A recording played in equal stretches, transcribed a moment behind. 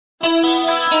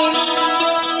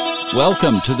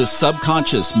Welcome to the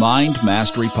Subconscious Mind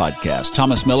Mastery Podcast.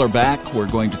 Thomas Miller back. We're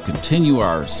going to continue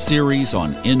our series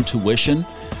on intuition.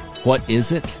 What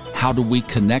is it? How do we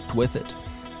connect with it?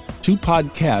 2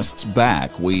 podcasts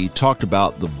back, we talked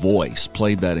about the voice,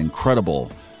 played that incredible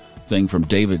thing from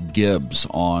David Gibbs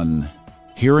on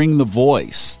hearing the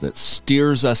voice that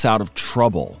steers us out of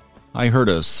trouble. I heard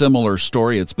a similar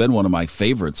story. It's been one of my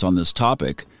favorites on this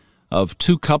topic, of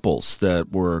 2 couples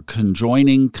that were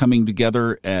conjoining, coming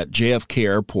together at JFK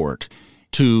Airport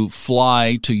to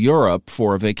fly to Europe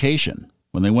for a vacation.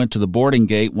 When they went to the boarding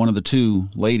gate, one of the 2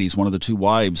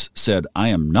 wives said, "I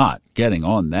am not getting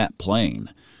on that plane."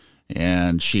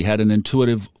 And she had an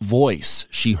intuitive voice.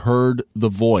 She heard the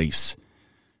voice.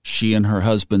 She and her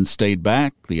husband stayed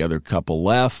back. The other couple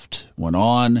left, went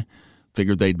on,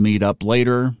 figured they'd meet up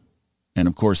later. And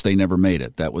of course, they never made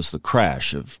it. That was the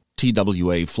crash of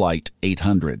TWA Flight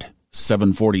 800,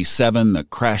 747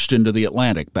 that crashed into the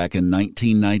Atlantic back in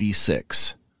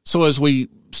 1996. So as we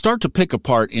start to pick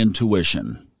apart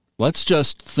intuition, let's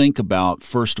just think about,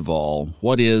 first of all,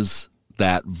 what is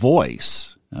that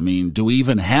voice? I mean, do we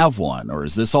even have one? Or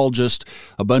is this all just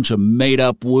a bunch of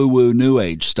made-up woo-woo New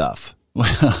Age stuff?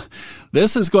 Well,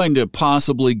 this is going to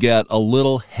possibly get a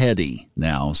little heady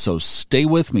now, so stay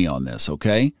with me on this,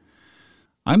 okay?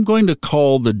 I'm going to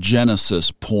call the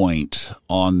genesis point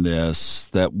on this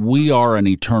that we are an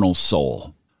eternal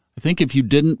soul. I think if you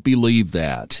didn't believe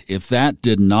that, if that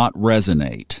did not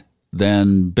resonate,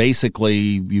 then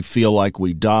basically you feel like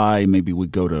we die, maybe we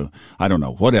go to, I don't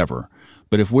know, whatever.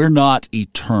 But if we're not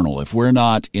eternal, if we're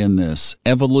not in this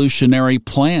evolutionary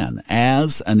plan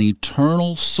as an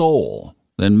eternal soul,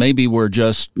 then maybe we're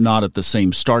just not at the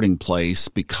same starting place,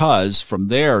 because from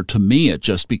there, to me, it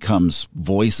just becomes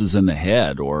voices in the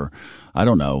head, or, I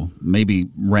don't know, maybe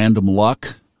random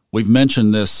luck. We've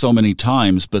mentioned this so many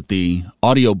times, but the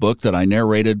audiobook that I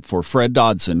narrated for Fred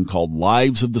Dodson called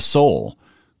Lives of the Soul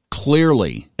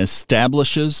clearly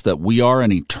establishes that we are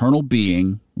an eternal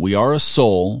being, we are a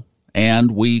soul,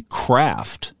 and we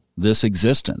craft this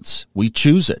existence. We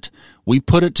choose it. We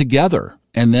put it together.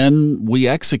 And then we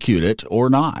execute it or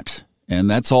not. And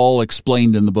that's all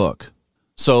explained in the book.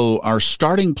 So our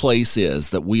starting place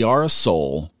is that we are a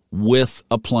soul with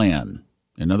a plan.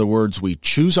 In other words, we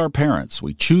choose our parents,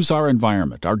 we choose our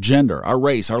environment, our gender, our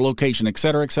race, our location,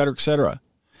 etc., etc., etc.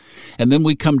 And then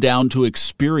we come down to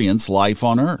experience life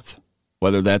on earth,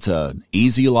 whether that's an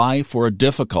easy life or a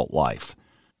difficult life.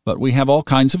 But we have all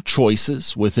kinds of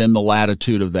choices within the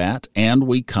latitude of that, and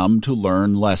we come to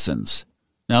learn lessons.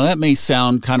 Now, that may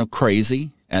sound kind of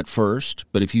crazy at first,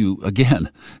 but if you, again,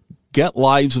 get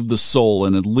Lives of the Soul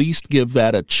and at least give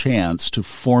that a chance to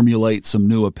formulate some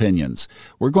new opinions.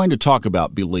 We're going to talk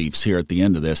about beliefs here at the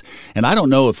end of this, and I don't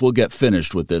know if we'll get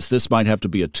finished with this. This might have to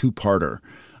be a 2-parter,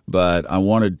 but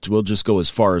we'll just go as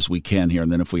far as we can here,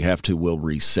 and then if we have to, we'll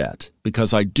reset.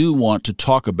 Because I do want to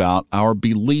talk about our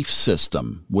belief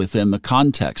system within the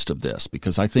context of this,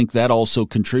 because I think that also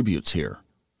contributes here.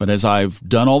 But as I've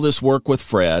done all this work with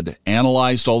Fred,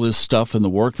 analyzed all this stuff and the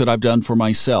work that I've done for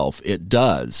myself, it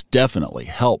does definitely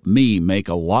help me make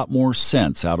a lot more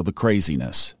sense out of the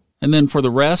craziness. And then for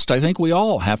the rest, I think we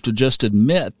all have to just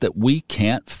admit that we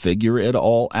can't figure it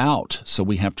all out. So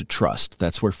we have to trust.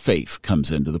 That's where faith comes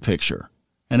into the picture.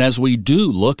 And as we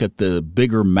do look at the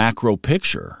bigger macro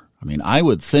picture, I mean, I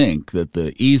would think that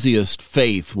the easiest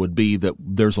faith would be that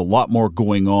there's a lot more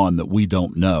going on that we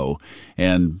don't know,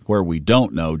 and where we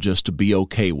don't know, just to be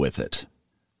okay with it.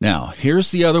 Now, here's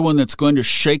the other one that's going to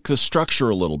shake the structure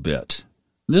a little bit.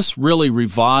 This really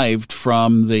revived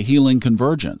from the Healing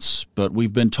Convergence, but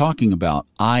we've been talking about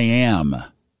I am,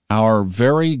 our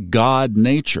very God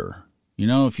nature. You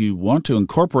know, if you want to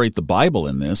incorporate the Bible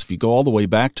in this, if you go all the way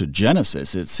back to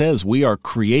Genesis, it says we are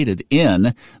created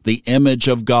in the image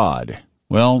of God.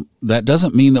 Well, that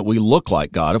doesn't mean that we look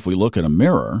like God if we look in a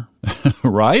mirror,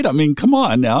 right? I mean, come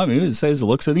on now. I mean, it says it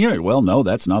looks in the image. Well, no,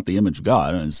 that's not the image of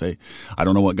God. And say, I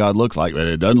don't know what God looks like, but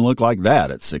it doesn't look like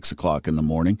that at 6 o'clock in the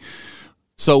morning.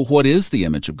 So what is the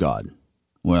image of God?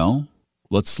 Well,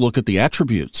 let's look at the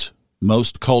attributes.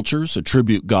 Most cultures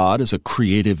attribute God as a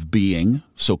creative being,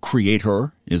 so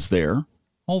creator is there.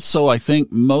 Also, I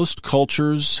think most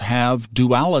cultures have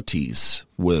dualities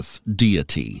with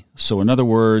deity. So in other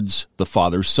words, the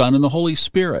Father, Son, and the Holy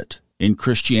Spirit in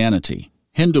Christianity.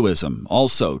 Hinduism,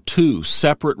 also 2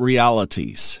 separate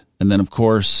realities. And then, of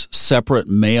course, separate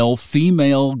male,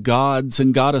 female gods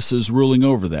and goddesses ruling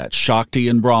over that. Shakti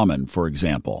and Brahman, for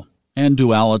example. And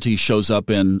duality shows up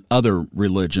in other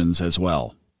religions as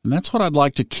well. And that's what I'd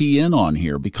like to key in on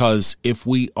here, because if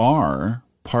we are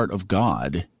part of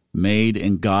God, made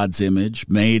in God's image,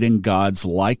 made in God's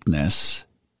likeness,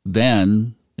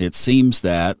 then it seems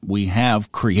that we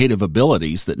have creative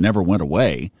abilities that never went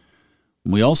away.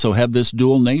 We also have this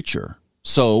dual nature,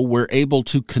 so we're able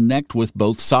to connect with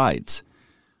both sides.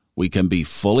 We can be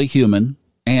fully human,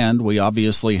 and we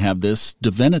obviously have this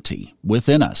divinity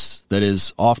within us that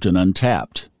is often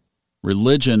untapped.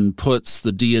 Religion puts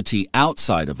the deity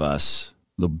outside of us.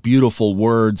 The beautiful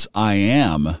words, I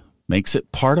am, makes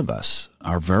it part of us,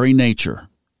 our very nature.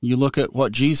 You look at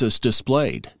what Jesus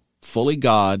displayed. Fully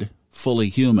God, fully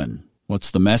human. What's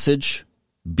the message?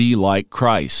 Be like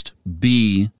Christ.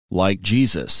 Be like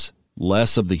Jesus.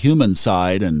 Less of the human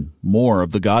side and more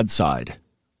of the God side.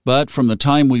 But from the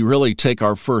time we really take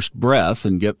our first breath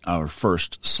and get our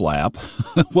first slap,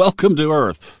 welcome to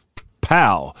Earth.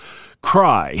 Pow.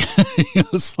 Cry.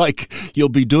 It's like you'll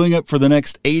be doing it for the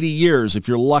next 80 years if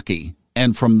you're lucky.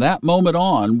 And from that moment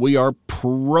on, we are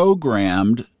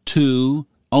programmed to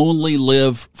only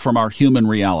live from our human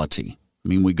reality. I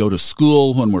mean, we go to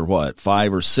school when we're,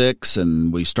 5 or 6,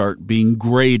 and we start being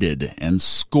graded and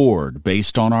scored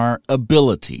based on our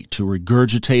ability to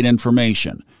regurgitate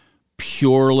information.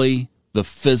 Purely the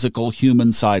physical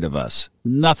human side of us.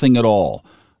 Nothing at all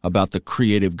about the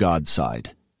creative God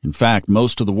side. In fact,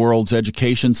 most of the world's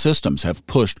education systems have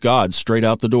pushed God straight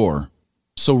out the door.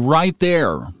 So right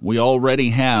there, we already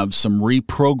have some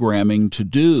reprogramming to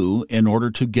do in order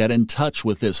to get in touch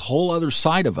with this whole other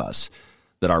side of us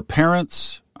that our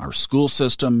parents, our school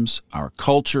systems, our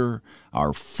culture,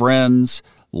 our friends,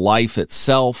 life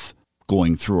itself,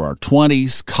 going through our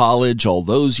 20s, college, all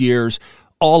those years,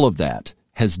 all of that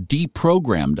has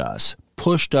deprogrammed us,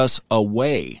 pushed us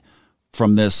away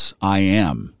from this I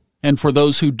am. And for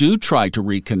those who do try to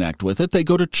reconnect with it, they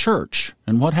go to church.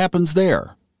 And what happens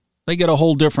there? They get a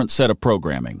whole different set of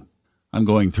programming. I'm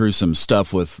going through some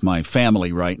stuff with my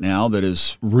family right now that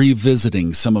is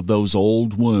revisiting some of those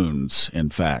old wounds, in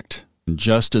fact. And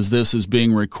just as this is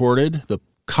being recorded, the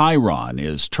Chiron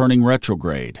is turning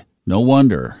retrograde. No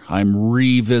wonder I'm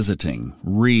revisiting,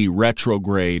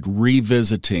 revisiting,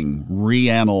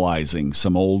 reanalyzing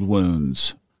some old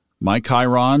wounds. My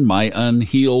Chiron, my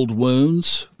unhealed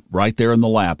wounds, right there in the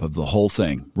lap of the whole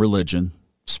thing. Religion,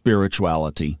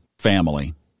 spirituality,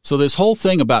 family. So this whole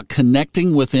thing about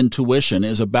connecting with intuition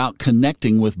is about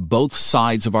connecting with both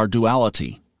sides of our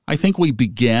duality. I think we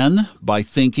begin by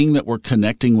thinking that we're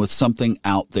connecting with something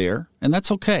out there, and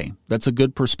that's okay. That's a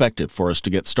good perspective for us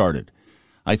to get started.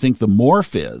 I think the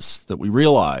morph is that we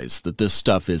realize that this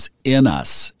stuff is in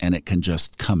us and it can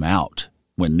just come out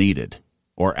when needed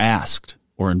or asked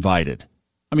or invited.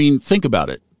 I mean, think about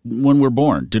it. When we're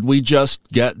born, did we just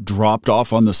get dropped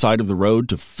off on the side of the road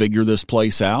to figure this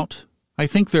place out? I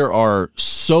think there are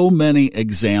so many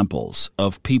examples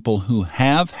of people who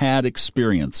have had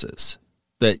experiences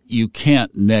that you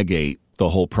can't negate the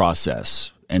whole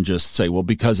process and just say, well,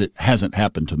 because it hasn't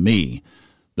happened to me,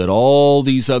 that all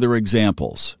these other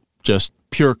examples, just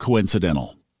pure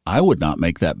coincidental. I would not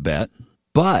make that bet.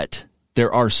 But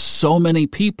there are so many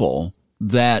people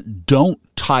that don't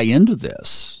tie into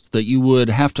this that you would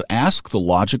have to ask the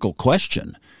logical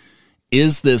question,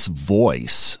 is this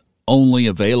voice only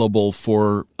available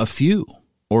for a few,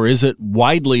 or is it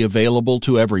widely available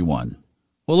to everyone?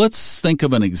 Well, let's think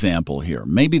of an example here.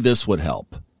 Maybe this would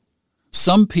help.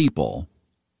 Some people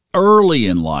early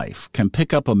in life can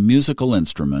pick up a musical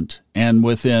instrument and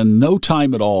within no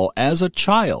time at all, as a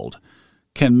child,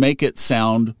 can make it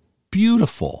sound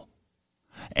beautiful.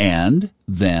 And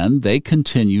then they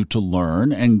continue to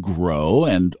learn and grow,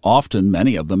 and often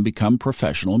many of them become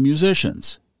professional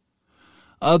musicians.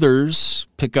 Others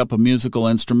pick up a musical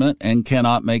instrument and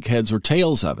cannot make heads or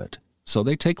tails of it, so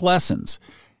they take lessons,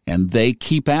 and they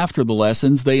keep after the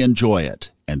lessons, they enjoy it,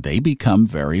 and they become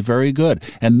very, very good,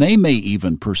 and they may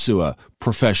even pursue a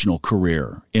professional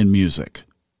career in music.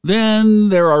 Then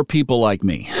there are people like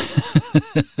me.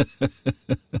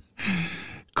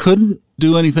 Couldn't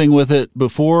do anything with it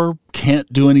before,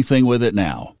 can't do anything with it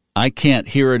now. I can't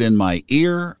hear it in my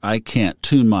ear, I can't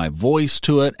tune my voice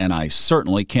to it, and I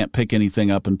certainly can't pick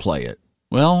anything up and play it.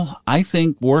 Well, I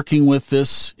think working with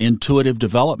this intuitive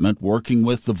development, working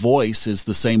with the voice is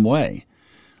the same way.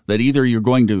 That either you're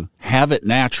going to have it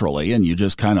naturally and you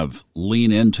just kind of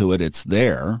lean into it, it's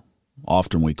there.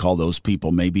 Often we call those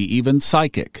people maybe even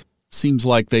psychic. Seems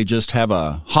like they just have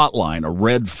a hotline, a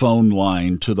red phone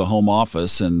line to the home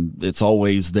office, and it's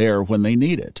always there when they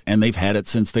need it. And they've had it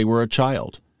since they were a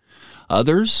child.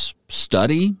 Others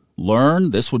study,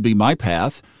 learn. This would be my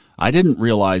path. I didn't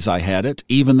realize I had it,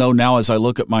 even though now as I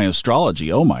look at my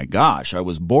astrology, oh my gosh, I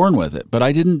was born with it, but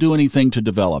I didn't do anything to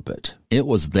develop it. It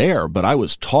was there, but I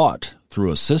was taught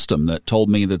through a system that told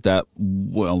me that,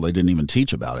 well, they didn't even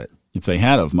teach about it. If they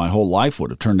had of, my whole life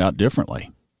would have turned out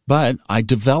differently. But I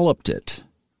developed it.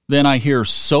 Then I hear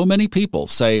so many people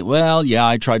say, well, yeah,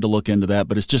 I tried to look into that,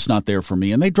 but it's just not there for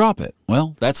me, and they drop it.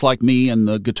 Well, that's like me and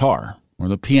the guitar or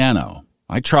the piano.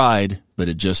 I tried, but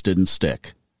it just didn't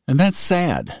stick. And that's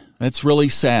sad. That's really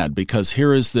sad, because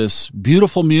here is this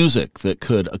beautiful music that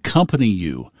could accompany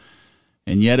you,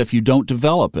 and yet if you don't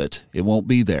develop it, it won't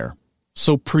be there.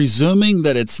 So presuming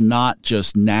that it's not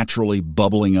just naturally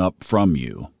bubbling up from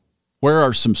you, where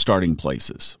are some starting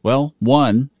places? Well,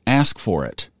 one, ask for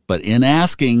it. But in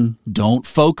asking, don't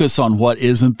focus on what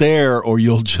isn't there, or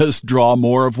you'll just draw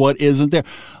more of what isn't there.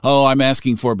 Oh, I'm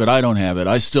asking for it, but I don't have it.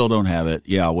 I still don't have it.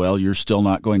 Yeah, well, you're still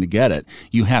not going to get it.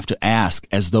 You have to ask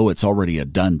as though it's already a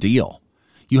done deal.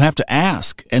 You have to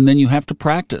ask, and then you have to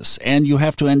practice, and you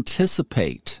have to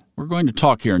anticipate. We're going to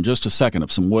talk here in just a second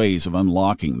of some ways of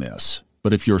unlocking this.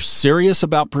 But if you're serious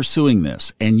about pursuing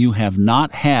this, and you have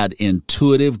not had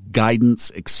intuitive guidance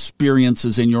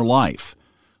experiences in your life,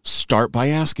 start by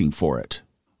asking for it.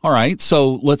 All right,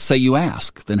 so let's say you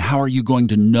ask. Then how are you going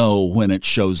to know when it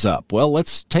shows up? Well,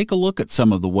 let's take a look at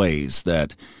some of the ways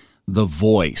that the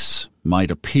voice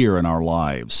might appear in our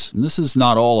lives. And this is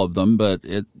not all of them, but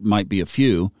it might be a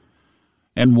few.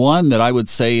 And one that I would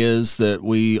say is that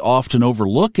we often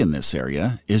overlook in this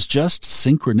area is just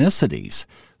synchronicities.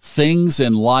 Things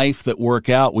in life that work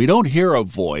out. We don't hear a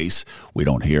voice. We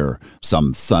don't hear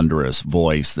some thunderous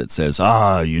voice that says,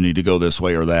 you need to go this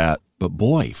way or that. But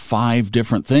boy, 5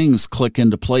 different things click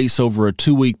into place over a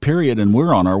 2-week period, and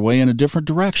we're on our way in a different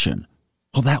direction.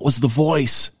 Well, that was the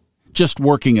voice, just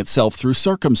working itself through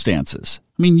circumstances.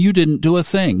 I mean, you didn't do a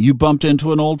thing. You bumped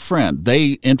into an old friend.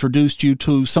 They introduced you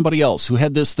to somebody else who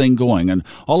had this thing going, and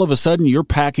all of a sudden you're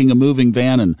packing a moving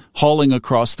van and hauling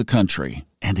across the country.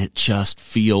 And it just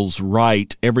feels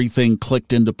right. Everything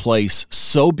clicked into place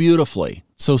so beautifully.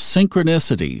 So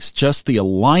synchronicities, just the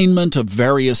alignment of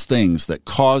various things that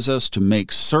cause us to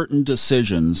make certain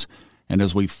decisions. And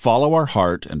as we follow our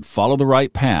heart and follow the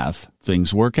right path,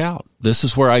 things work out. This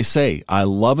is where I say I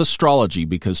love astrology,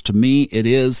 because to me it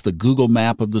is the Google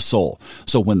map of the soul.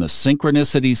 So when the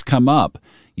synchronicities come up,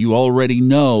 you already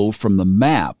know from the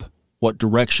map what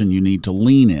direction you need to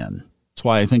lean in. That's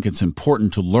why I think it's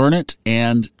important to learn it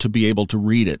and to be able to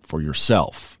read it for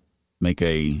yourself. Make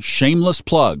a shameless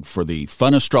plug for the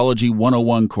Fun Astrology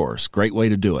 101 course. Great way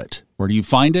to do it. Where do you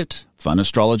find it?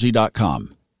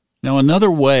 funastrology.com. Now,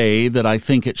 another way that I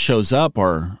think it shows up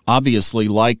are obviously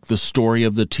like the story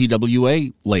of the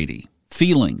TWA lady.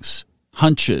 Feelings,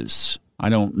 hunches. I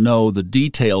don't know the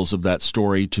details of that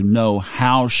story to know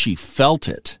how she felt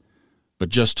it, but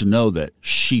just to know that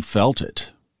she felt it.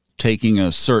 Taking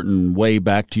a certain way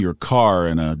back to your car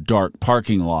in a dark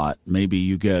parking lot, maybe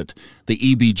you get the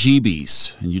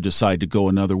EBGBs and you decide to go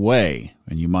another way,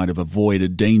 and you might have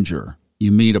avoided danger.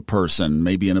 You meet a person,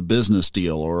 maybe in a business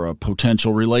deal or a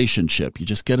potential relationship. You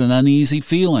just get an uneasy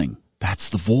feeling. That's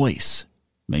the voice.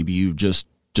 Maybe you just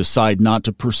decide not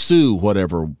to pursue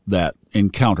whatever that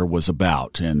encounter was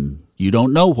about, and you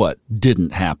don't know what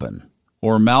didn't happen.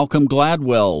 Or Malcolm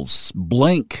Gladwell's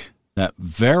Blink. That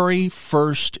very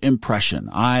first impression.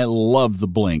 I love the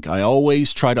blink. I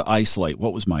always try to isolate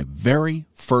what was my very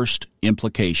first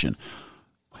implication.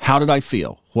 How did I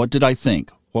feel? What did I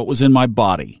think? What was in my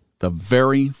body? The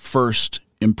very first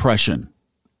impression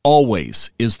always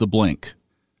is the blink.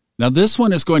 Now, this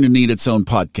one is going to need its own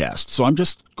podcast, so I'm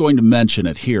just going to mention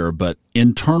it here, but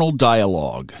internal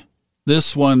dialogue.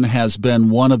 This one has been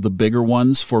one of the bigger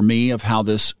ones for me of how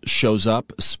this shows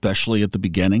up, especially at the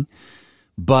beginning.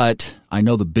 But I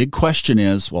know the big question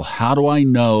is, well, how do I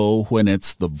know when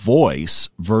it's the voice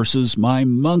versus my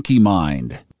monkey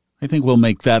mind? I think we'll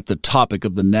make that the topic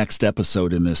of the next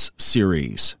episode in this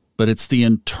series. But it's the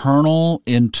internal,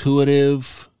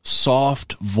 intuitive,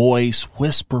 soft voice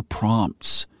whisper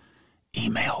prompts.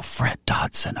 Email Fred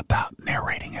Dodson about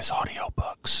narrating his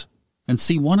audiobooks. And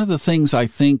see, one of the things I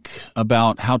think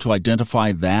about how to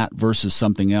identify that versus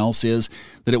something else is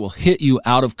that it will hit you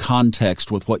out of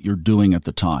context with what you're doing at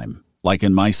the time. Like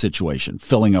in my situation,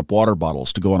 filling up water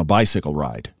bottles to go on a bicycle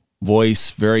ride.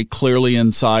 Voice very clearly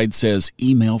inside says,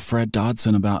 email Fred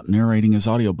Dodson about narrating his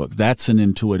audiobook. That's an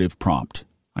intuitive prompt.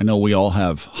 I know we all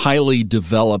have highly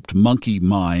developed monkey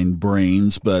mind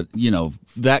brains, but,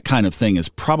 that kind of thing is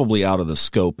probably out of the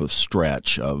scope of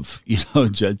stretch of,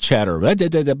 chatter.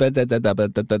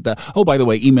 Oh, by the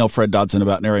way, email Fred Dodson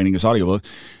about narrating his audiobook.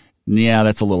 Yeah,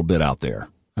 that's a little bit out there.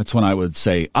 That's when I would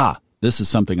say, this is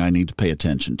something I need to pay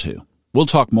attention to. We'll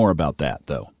talk more about that,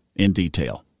 though, in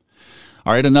detail.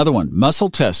 All right, another one, muscle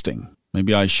testing.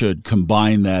 Maybe I should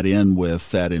combine that in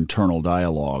with that internal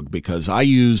dialogue, because I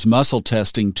use muscle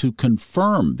testing to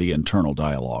confirm the internal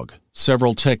dialogue.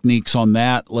 Several techniques on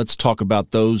that. Let's talk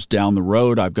about those down the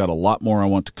road. I've got a lot more I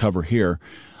want to cover here.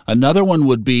 Another one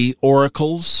would be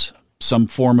oracles, some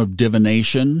form of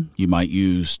divination. You might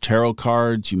use tarot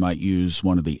cards. You might use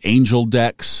one of the angel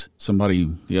decks. Somebody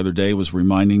the other day was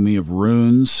reminding me of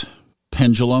runes,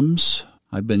 pendulums.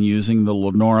 I've been using the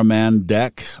Lenormand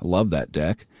deck. I love that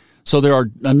deck. So there are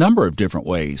a number of different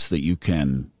ways that you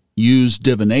can use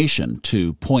divination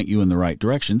to point you in the right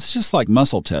direction. It's just like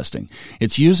muscle testing.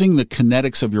 It's using the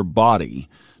kinetics of your body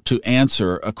to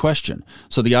answer a question.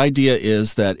 So the idea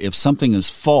is that if something is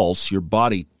false, your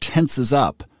body tenses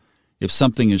up. If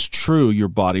something is true, your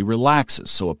body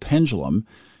relaxes. So a pendulum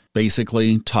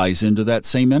basically ties into that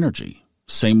same energy.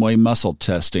 Same way muscle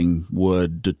testing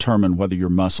would determine whether your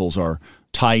muscles are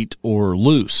tight or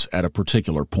loose at a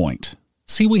particular point.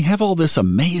 See, we have all this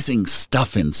amazing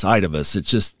stuff inside of us. It's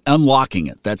just unlocking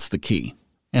it. That's the key.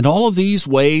 And all of these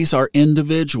ways are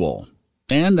individual.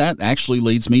 And that actually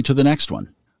leads me to the next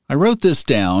one. I wrote this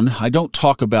down. I don't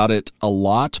talk about it a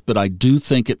lot, but I do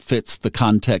think it fits the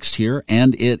context here,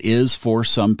 and it is for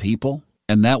some people.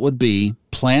 And that would be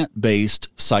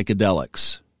plant-based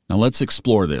psychedelics. Now let's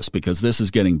explore this, because this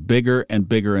is getting bigger and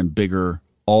bigger and bigger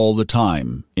all the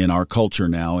time in our culture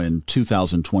now in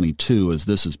 2022 as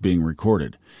this is being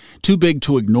recorded. Too big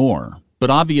to ignore, but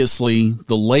obviously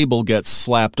the label gets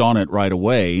slapped on it right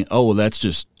away. Oh, well, that's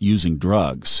just using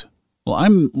drugs. Well,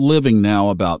 I'm living now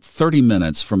about 30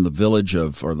 minutes from the village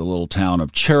or the little town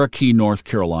of Cherokee, North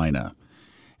Carolina,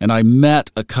 and I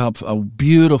met a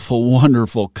beautiful,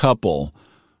 wonderful couple.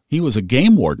 He was a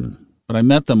game warden, but I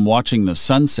met them watching the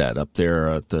sunset up there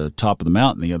at the top of the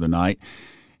mountain the other night,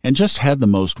 and just had the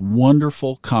most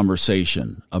wonderful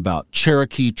conversation about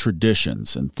Cherokee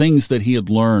traditions and things that he had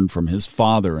learned from his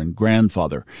father and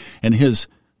grandfather, and his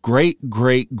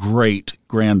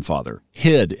great-great-great-grandfather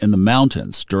hid in the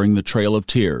mountains during the Trail of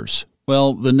Tears.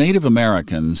 Well, the Native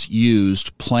Americans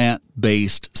used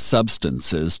plant-based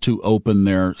substances to open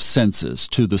their senses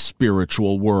to the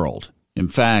spiritual world. In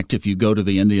fact, if you go to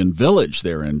the Indian village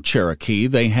there in Cherokee,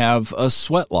 they have a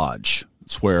sweat lodge.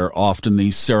 It's where often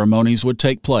these ceremonies would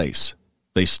take place.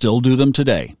 They still do them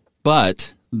today,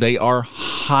 but they are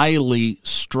highly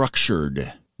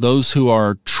structured. Those who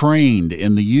are trained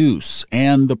in the use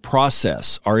and the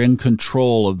process are in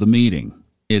control of the meeting.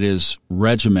 It is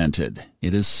regimented,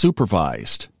 it is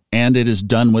supervised, and it is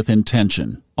done with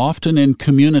intention, often in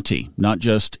community, not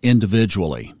just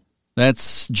individually.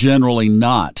 That's generally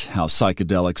not how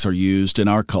psychedelics are used in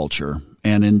our culture.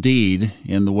 And indeed,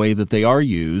 in the way that they are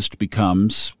used,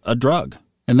 becomes a drug.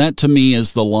 And that, to me,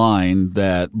 is the line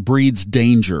that breeds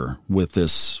danger with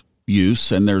this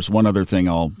use. And there's one other thing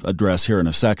I'll address here in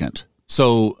a second.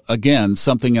 So, again,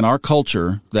 something in our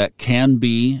culture that can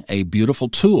be a beautiful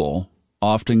tool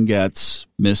often gets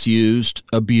misused,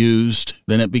 abused,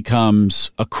 then it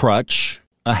becomes a crutch,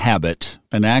 a habit,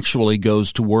 and actually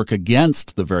goes to work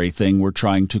against the very thing we're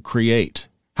trying to create.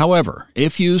 However,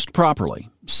 if used properly,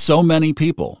 so many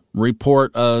people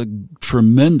report a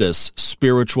tremendous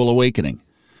spiritual awakening.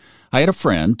 I had a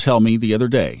friend tell me the other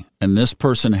day, and this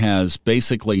person has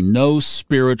basically no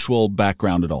spiritual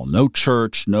background at all, no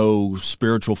church, no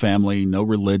spiritual family, no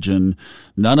religion,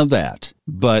 none of that,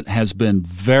 but has been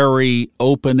very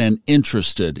open and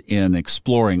interested in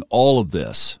exploring all of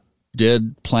this,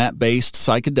 did plant-based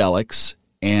psychedelics,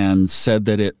 and said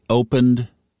that it opened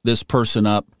this person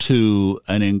up to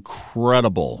an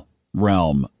incredible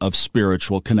realm of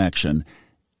spiritual connection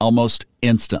almost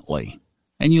instantly.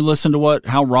 And you listen to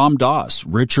how Ram Dass,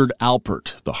 Richard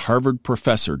Alpert, the Harvard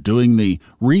professor doing the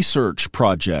research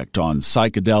project on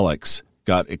psychedelics,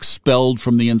 got expelled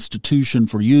from the institution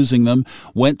for using them,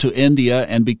 went to India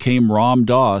and became Ram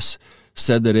Dass,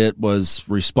 said that it was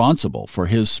responsible for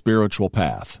his spiritual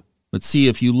path. But see,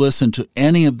 if you listen to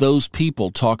any of those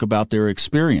people talk about their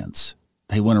experience,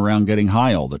 they went around getting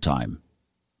high all the time.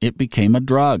 It became a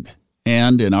drug.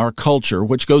 And in our culture,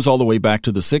 which goes all the way back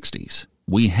to the 60s,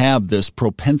 we have this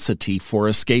propensity for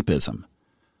escapism,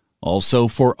 also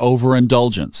for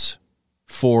overindulgence,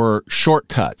 for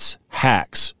shortcuts,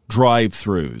 hacks,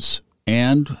 drive-thrus.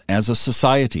 And as a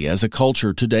society, as a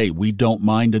culture today, we don't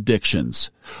mind addictions.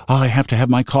 Oh, I have to have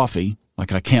my coffee.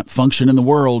 Like I can't function in the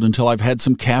world until I've had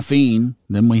some caffeine.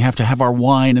 Then we have to have our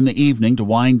wine in the evening to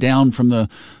wind down from the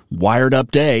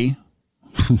wired-up day.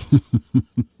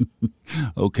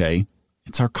 Okay,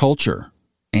 it's our culture,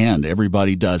 and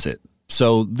everybody does it.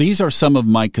 So these are some of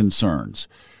my concerns.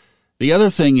 The other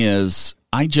thing is,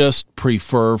 I just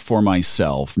prefer for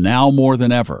myself, now more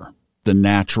than ever, the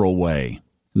natural way.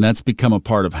 And that's become a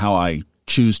part of how I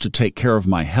choose to take care of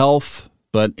my health,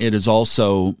 but it is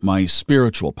also my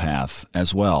spiritual path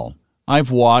as well.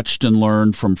 I've watched and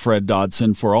learned from Fred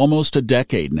Dodson for almost a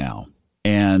decade now,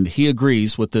 and he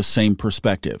agrees with this same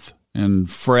perspective. And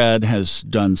Fred has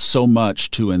done so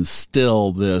much to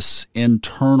instill this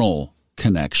internal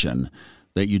connection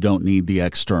that you don't need the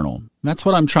external. That's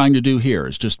what I'm trying to do here,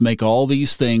 is just make all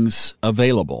these things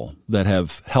available that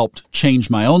have helped change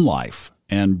my own life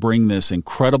and bring this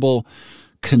incredible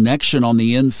connection on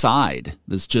the inside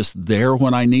that's just there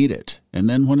when I need it. And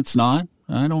then when it's not,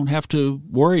 I don't have to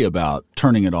worry about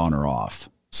turning it on or off.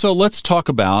 So let's talk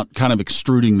about, kind of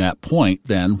extruding that point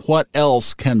then, what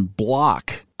else can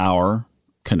block our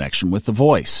connection with the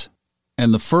voice?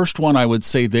 And the first one I would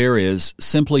say there is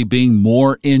simply being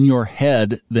more in your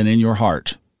head than in your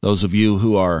heart. Those of you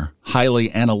who are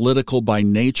highly analytical by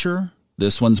nature,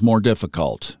 this one's more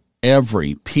difficult.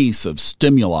 Every piece of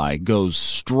stimuli goes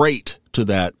straight to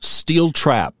that steel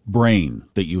trap brain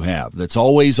that you have that's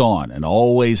always on and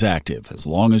always active as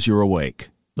long as you're awake.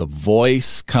 The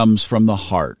voice comes from the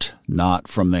heart, not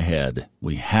from the head.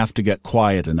 We have to get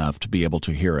quiet enough to be able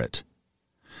to hear it.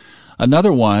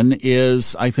 Another one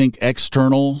is, I think,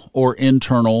 external or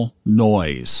internal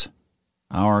noise.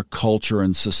 Our culture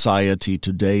and society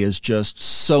today is just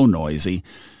so noisy.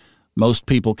 Most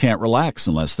people can't relax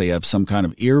unless they have some kind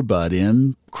of earbud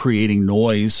in, creating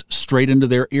noise straight into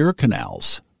their ear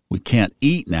canals. We can't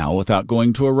eat now without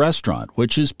going to a restaurant,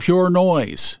 which is pure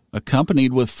noise,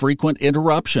 accompanied with frequent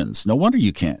interruptions. No wonder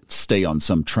you can't stay on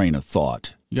some train of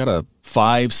thought. You got a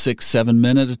 5, 6, 7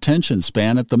 minute attention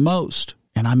span at the most.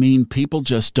 And I mean, people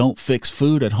just don't fix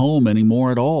food at home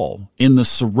anymore at all, in the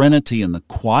serenity and the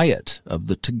quiet of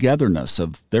the togetherness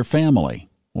of their family.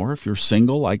 Or if you're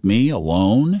single like me,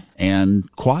 alone and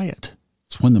quiet.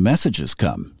 It's when the messages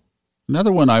come.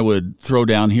 Another one I would throw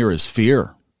down here is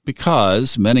fear,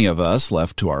 because many of us,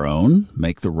 left to our own,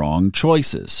 make the wrong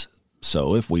choices.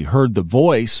 So if we heard the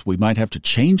voice, we might have to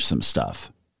change some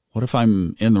stuff. What if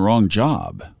I'm in the wrong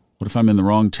job? What if I'm in the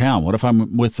wrong town? What if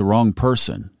I'm with the wrong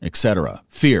person, etc.?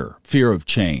 Fear of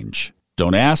change.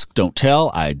 Don't ask, don't tell,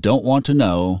 I don't want to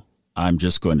know. I'm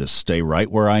just going to stay right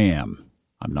where I am.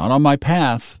 I'm not on my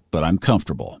path, but I'm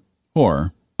comfortable.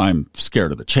 Or I'm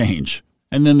scared of the change.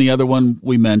 And then the other one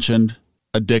we mentioned,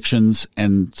 addictions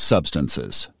and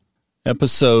substances.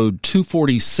 Episode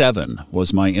 247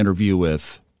 was my interview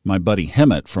with my buddy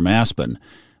Hemmett from Aspen.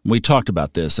 We talked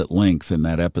about this at length in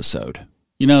that episode.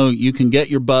 You know, you can get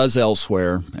your buzz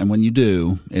elsewhere, and when you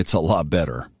do, it's a lot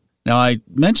better. Now, I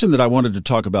mentioned that I wanted to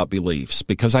talk about beliefs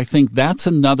because I think that's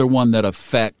another one that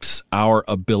affects our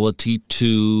ability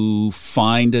to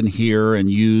find and hear and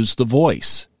use the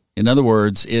voice. In other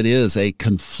words, it is a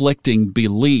conflicting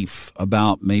belief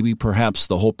about maybe perhaps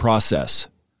the whole process.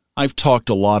 I've talked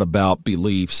a lot about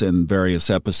beliefs in various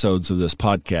episodes of this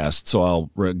podcast, so I'll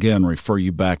again refer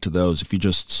you back to those. If you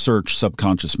just search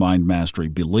Subconscious Mind Mastery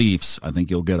Beliefs, I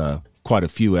think you'll get quite a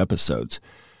few episodes.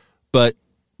 But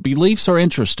beliefs are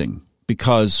interesting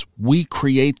because we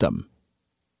create them.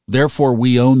 Therefore,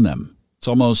 we own them. It's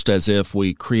almost as if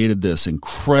we created this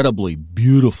incredibly,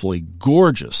 beautifully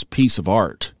gorgeous piece of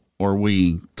art, or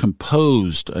we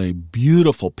composed a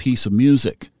beautiful piece of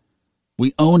music.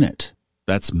 We own it.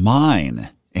 That's mine,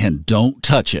 and don't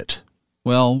touch it.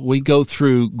 Well, we go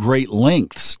through great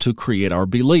lengths to create our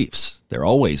beliefs. They're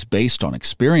always based on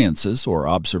experiences or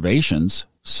observations.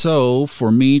 So,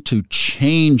 for me to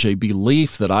change a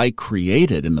belief that I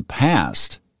created in the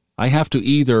past, I have to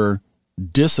either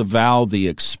disavow the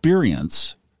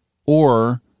experience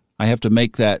or I have to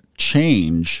make that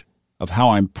change of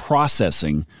how I'm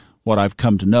processing what I've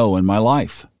come to know in my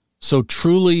life. So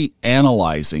truly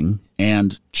analyzing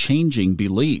and changing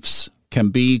beliefs can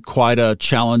be quite a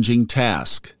challenging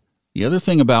task. The other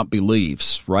thing about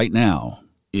beliefs right now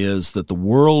is that the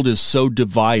world is so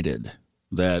divided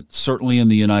that certainly in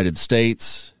the United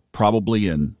States, probably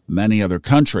in many other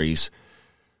countries,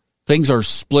 things are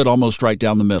split almost right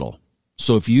down the middle.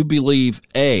 So if you believe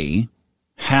A,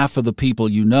 half of the people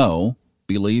you know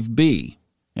believe B.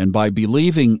 And by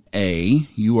believing A,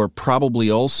 you are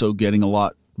probably also getting a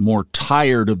lot more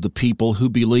tired of the people who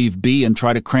believe B and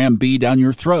try to cram B down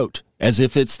your throat as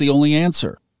if it's the only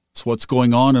answer. It's what's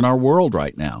going on in our world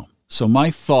right now. So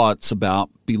my thoughts about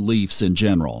beliefs in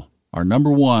general are,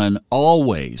 number one,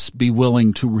 always be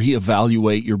willing to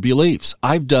reevaluate your beliefs.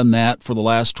 I've done that for the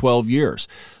last 12 years.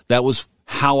 That was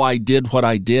how I did what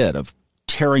I did, of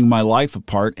tearing my life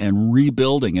apart and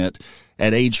rebuilding it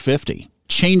at age 50.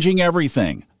 Changing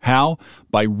everything. How?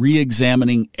 By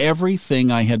re-examining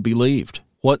everything I had believed.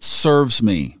 What serves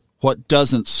me? What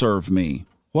doesn't serve me?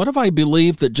 What have I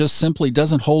believed that just simply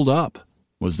doesn't hold up?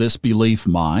 Was this belief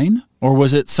mine, or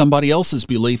was it somebody else's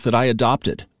belief that I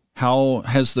adopted? How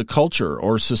has the culture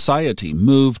or society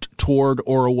moved toward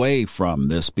or away from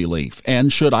this belief,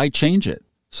 and should I change it?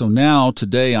 So now,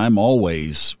 today, I'm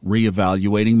always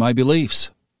reevaluating my beliefs.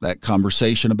 That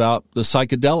conversation about the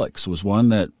psychedelics was one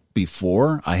that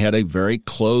before I had a very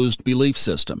closed belief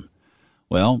system.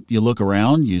 Well, you look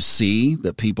around, you see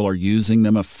that people are using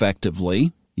them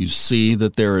effectively. You see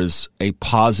that there is a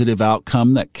positive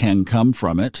outcome that can come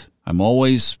from it. I'm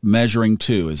always measuring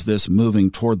too, is this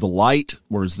moving toward the light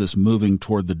or is this moving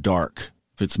toward the dark?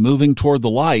 If it's moving toward the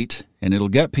light and it'll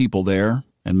get people there,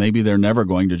 and maybe they're never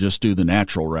going to just do the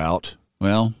natural route,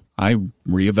 well, I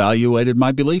reevaluated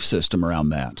my belief system around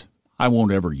that. I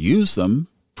won't ever use them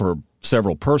for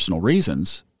several personal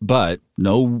reasons, but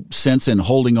no sense in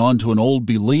holding on to an old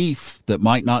belief that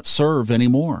might not serve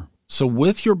anymore. So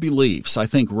with your beliefs, I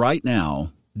think right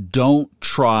now, don't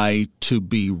try to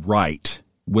be right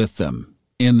with them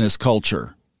in this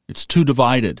culture. It's too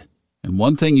divided. And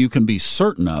one thing you can be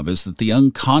certain of is that the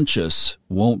unconscious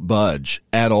won't budge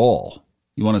at all.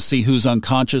 You want to see who's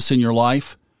unconscious in your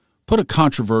life? Put a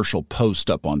controversial post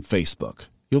up on Facebook.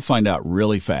 You'll find out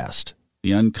really fast.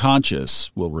 The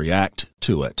unconscious will react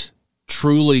to it.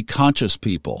 Truly conscious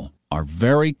people are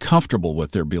very comfortable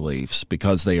with their beliefs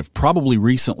because they have probably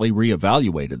recently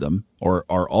reevaluated them or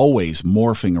are always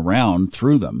morphing around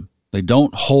through them. They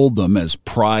don't hold them as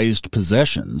prized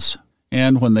possessions,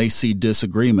 and when they see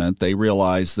disagreement, they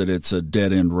realize that it's a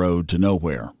dead-end road to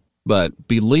nowhere. But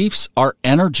beliefs are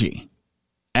energy.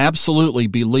 Absolutely,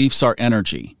 beliefs are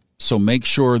energy. So make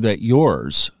sure that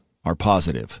yours are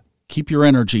positive. Keep your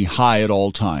energy high at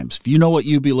all times. If you know what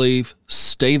you believe,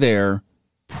 stay there,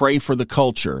 pray for the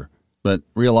culture, but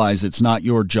realize it's not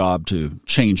your job to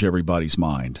change everybody's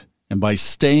mind. And by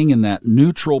staying in that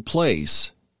neutral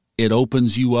place, it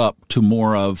opens you up to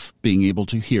more of being able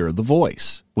to hear the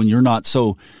voice. When you're not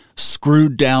so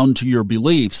screwed down to your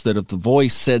beliefs that if the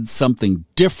voice said something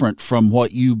different from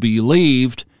what you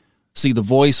believed, see, the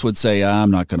voice would say, I'm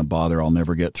not going to bother, I'll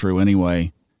never get through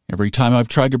anyway. Every time I've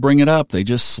tried to bring it up, they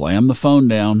just slam the phone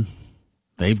down.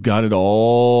 They've got it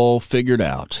all figured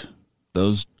out.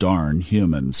 Those darn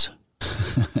humans.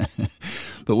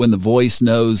 But when the voice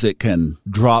knows it can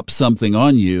drop something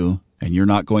on you and you're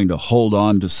not going to hold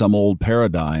on to some old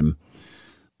paradigm,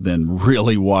 then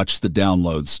really watch the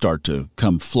downloads start to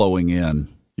come flowing in.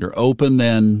 You're open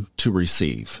then to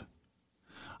receive.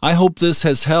 I hope this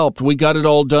has helped. We got it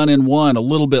all done in one, a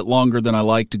little bit longer than I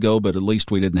like to go, but at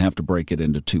least we didn't have to break it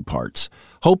into two parts.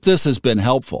 Hope this has been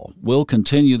helpful. We'll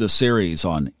continue the series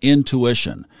on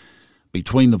intuition.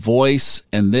 Between the voice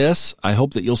and this, I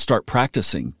hope that you'll start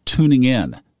practicing, tuning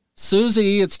in.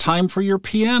 Susie, it's time for your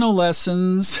piano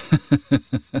lessons.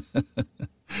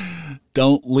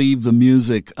 Don't leave the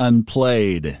music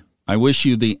unplayed. I wish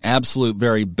you the absolute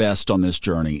very best on this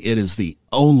journey. It is the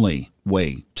only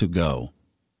way to go.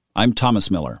 I'm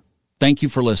Thomas Miller. Thank you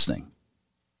for listening.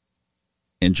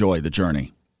 Enjoy the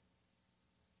journey.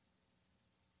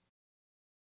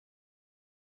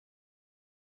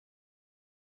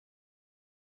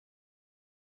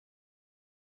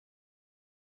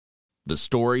 The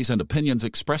stories and opinions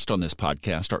expressed on this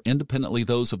podcast are independently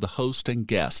those of the host and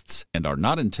guests and are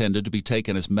not intended to be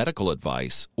taken as medical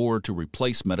advice or to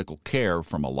replace medical care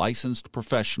from a licensed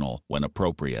professional when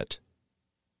appropriate.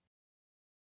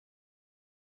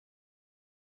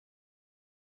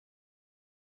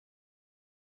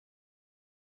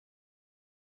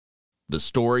 The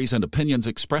stories and opinions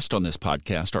expressed on this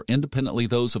podcast are independently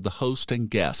those of the host and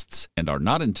guests and are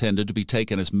not intended to be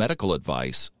taken as medical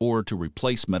advice or to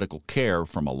replace medical care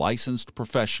from a licensed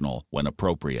professional when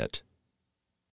appropriate.